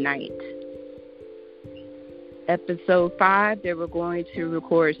selenite. Episode 5 that we're going to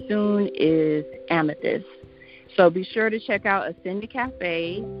record soon is amethyst. So be sure to check out Ascended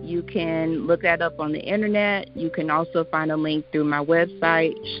Cafe. You can look that up on the internet. You can also find a link through my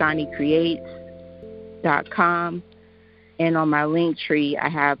website, ShaniCreates.com. And on my link tree, I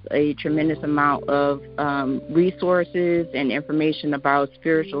have a tremendous amount of resources and information about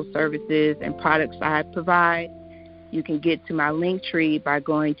spiritual services and products I provide. You can get to my link tree by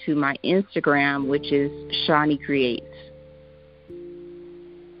going to my Instagram, which is Shani Creates.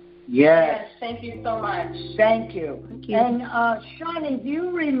 Yes. Thank you so much. Thank you. Thank you. And Shani, do you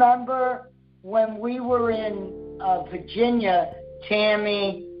remember when we were in Virginia,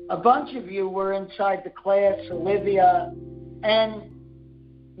 Tammy, a bunch of you were inside the class, Olivia, and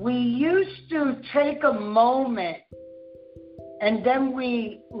we used to take a moment, and then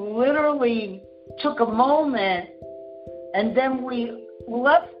we literally took a moment, and then we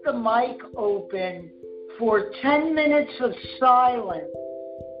left the mic open for 10 minutes of silence,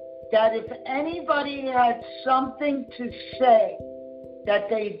 that if anybody had something to say that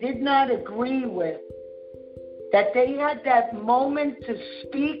they did not agree with, that they had that moment to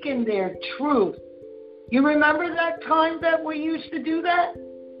speak in their truth. You remember that time that we used to do that?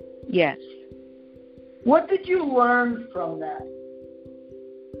 Yes. What did you learn from that?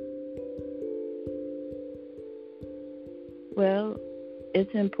 Well,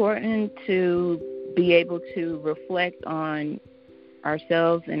 it's important to be able to reflect on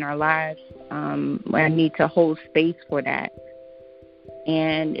ourselves and our lives. I need to hold space for that.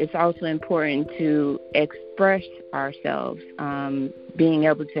 And it's also important to express ourselves, being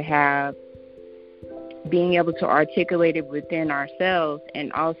able to articulate it within ourselves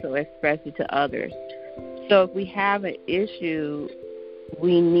and also express it to others. So if we have an issue,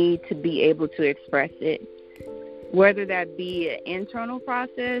 we need to be able to express it, whether that be an internal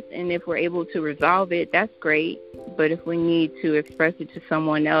process, and if we're able to resolve it, that's great. But if we need to express it to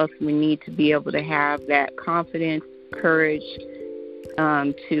someone else, we need to be able to have that confidence, courage,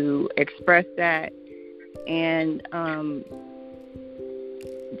 to express that, and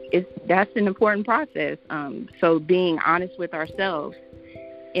that's an important process. So being honest with ourselves,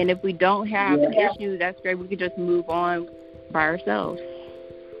 and if we don't have an issue, that's great. We can just move on by ourselves.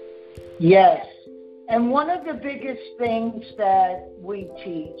 Yes, and one of the biggest things that we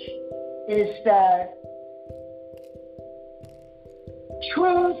teach is that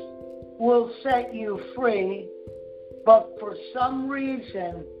truth will set you free. But for some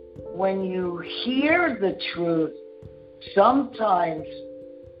reason, when you hear the truth, sometimes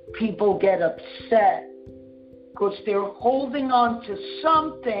people get upset because they're holding on to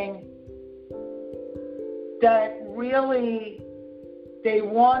something that really they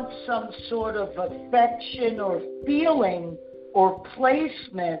want some sort of affection or feeling or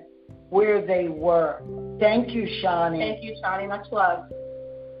placement where they were. Thank you, Shani. Thank you, Shani. Much love.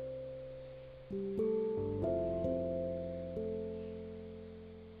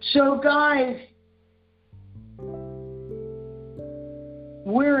 So, guys,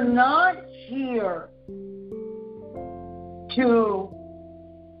 we're not here to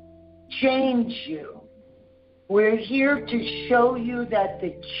change you. We're here to show you that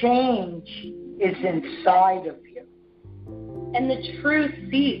the change is inside of you. And the true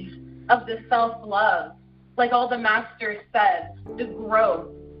seat of the self-love, like all the masters said, the growth,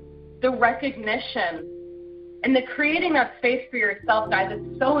 the recognition, and the creating that space for yourself, guys,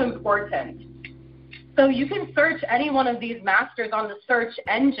 is so important. So you can search any one of these masters on the search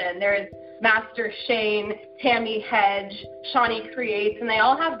engine. There's Master Shane, Tammy Hedge, Shani Creates, and they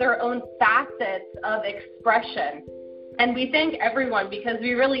all have their own facets of expression. And we thank everyone because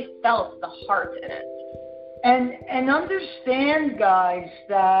we really felt the heart in it. And understand, guys,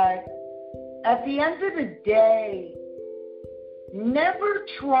 that at the end of the day, never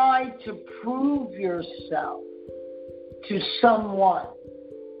try to prove yourself to someone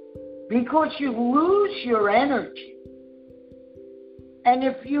because you lose your energy. And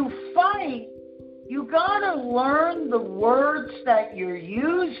if you fight, you gotta learn the words that you're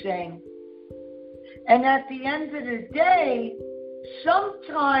using. And at the end of the day,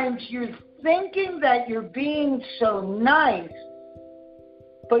 sometimes you're thinking that you're being so nice,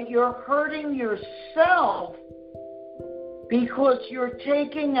 but you're hurting yourself because you're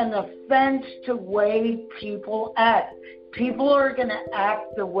taking an offense to the way people act. People are going to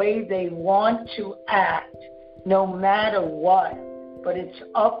act the way they want to act, no matter what. But it's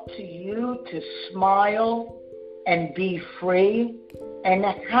up to you to smile and be free and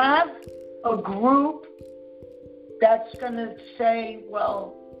have a group that's going to say,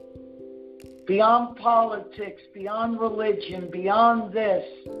 well, beyond politics, beyond religion, beyond this,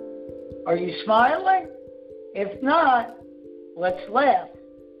 are you smiling? If not, let's laugh.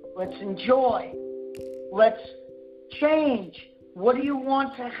 Let's enjoy. Let's change. What do you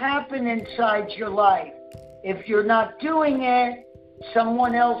want to happen inside your life? If you're not doing it,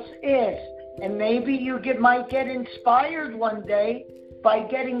 someone else is. And maybe you might get inspired one day by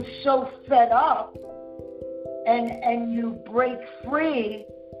getting so fed up and you break free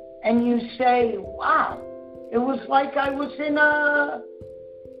and you say, wow, it was like I was in a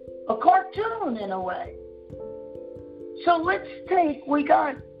cartoon in a way. So let's take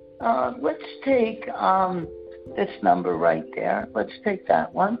this number right there. Let's take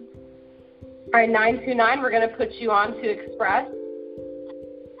that one. All right, 929, we're going to put you on to Express.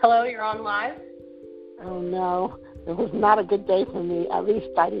 Hello, you're on live. Oh, no. It was not a good day for me. At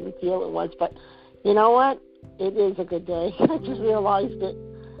least I didn't feel it was. But you know what? It is a good day. I just realized it.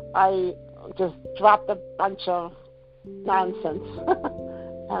 I just dropped a bunch of nonsense.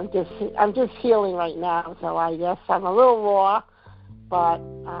 I'm just healing right now, so I guess I'm a little raw. But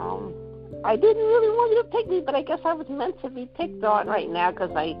I didn't really want you to pick me, but I guess I was meant to be picked on right now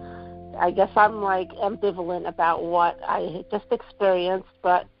because I guess I'm like ambivalent about what I had just experienced,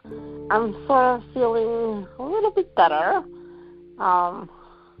 but I'm sort of feeling a little bit better. I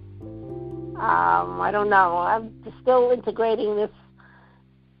don't know. I'm still integrating this,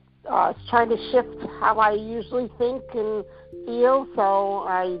 trying to shift how I usually think and feel, so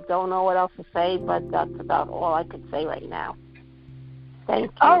I don't know what else to say, but that's about all I could say right now. Thank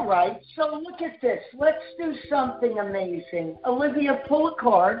you. All right, so look at this. Let's do something amazing. Olivia, pull a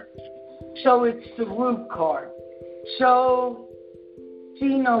card. So it's the root card. So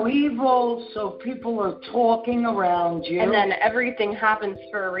see no evil, so people are talking around you. And then everything happens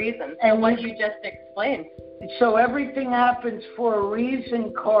for a reason. And what you just explained. So everything happens for a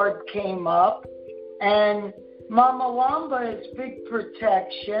reason card came up. And Mama Wamba is big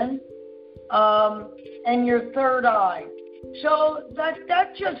protection. And your third eye. So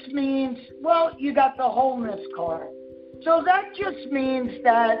that just means, well, you got the wholeness card. So that just means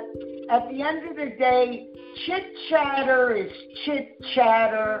that at the end of the day, chit-chatter is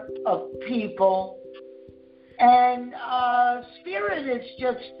chit-chatter of people. And Spirit is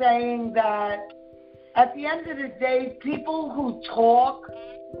just saying that at the end of the day, people who talk,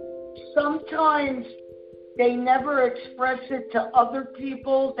 sometimes they never express it to other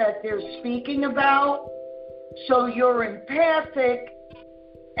people that they're speaking about. So you're empathic,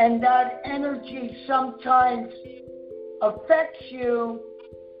 and that energy sometimes affects you,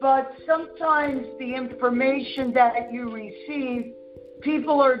 but sometimes the information that you receive,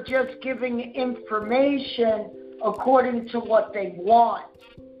 people are just giving information according to what they want.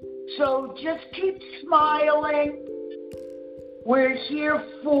 So just keep smiling, We're here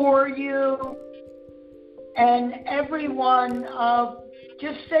for you. And everyone,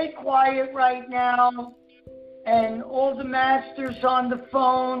 just stay quiet right now. And all the masters on the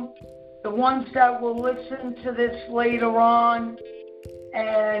phone, the ones that will listen to this later on.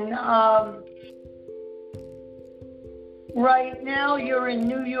 And right now you're in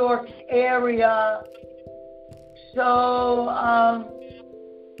New York area. So,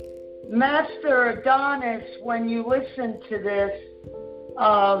 Master Adonis, when you listen to this,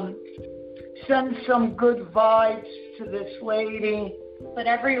 send some good vibes to this lady. But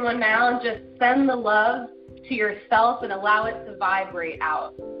everyone now, just send the love to yourself and allow it to vibrate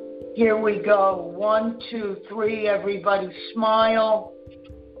out. Here we go. 1, 2, 3. Everybody smile.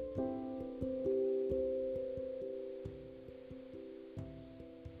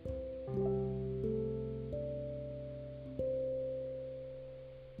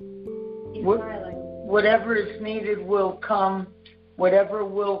 Keep smiling. Whatever is needed will come. Whatever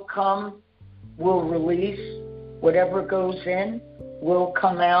will come will release. Whatever goes in will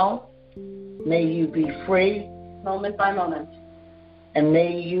come out. May you be free. Moment by moment. And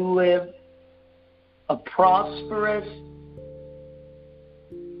may you live a prosperous,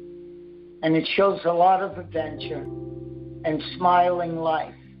 and it shows a lot of adventure and smiling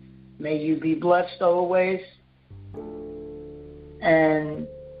life. May you be blessed always. And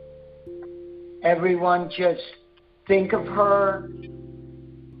everyone just think of her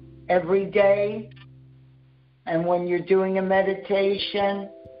every day. And when you're doing a meditation,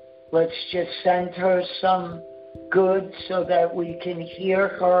 let's just send her some good so that we can hear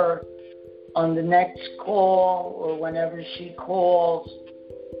her on the next call or whenever she calls,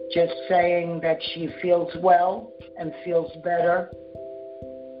 just saying that she feels well and feels better.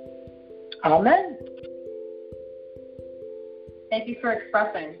 Amen. Thank you for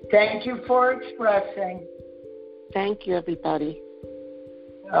expressing. Thank you for expressing. Thank you, everybody.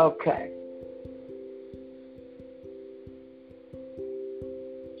 Okay.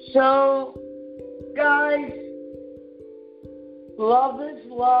 So, guys, love is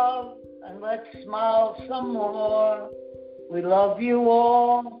love, and let's smile some more. We love you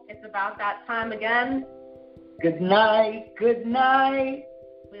all. It's about that time again. Good night. Good night.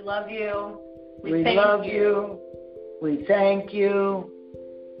 We love you. We love you. We thank you.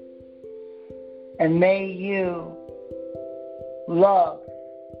 And may you love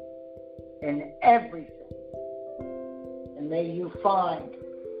in everything. And may you find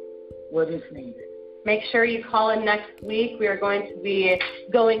what is needed. Make sure you call in next week. We are going to be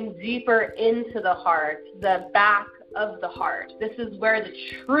going deeper into the heart, the back of the heart. This is where the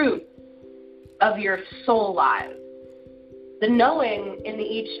truth of your soul lies. The knowing in the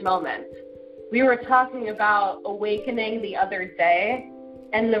each moment. We were talking about awakening the other day,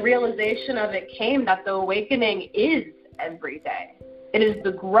 and the realization of it came that the awakening is every day. It is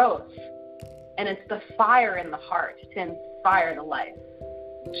the growth, and it's the fire in the heart to inspire the life.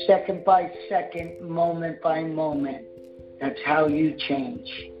 Second by second, moment by moment. That's how you change.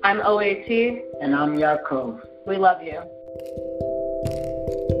 I'm OAT. And I'm Yaakov. We love you.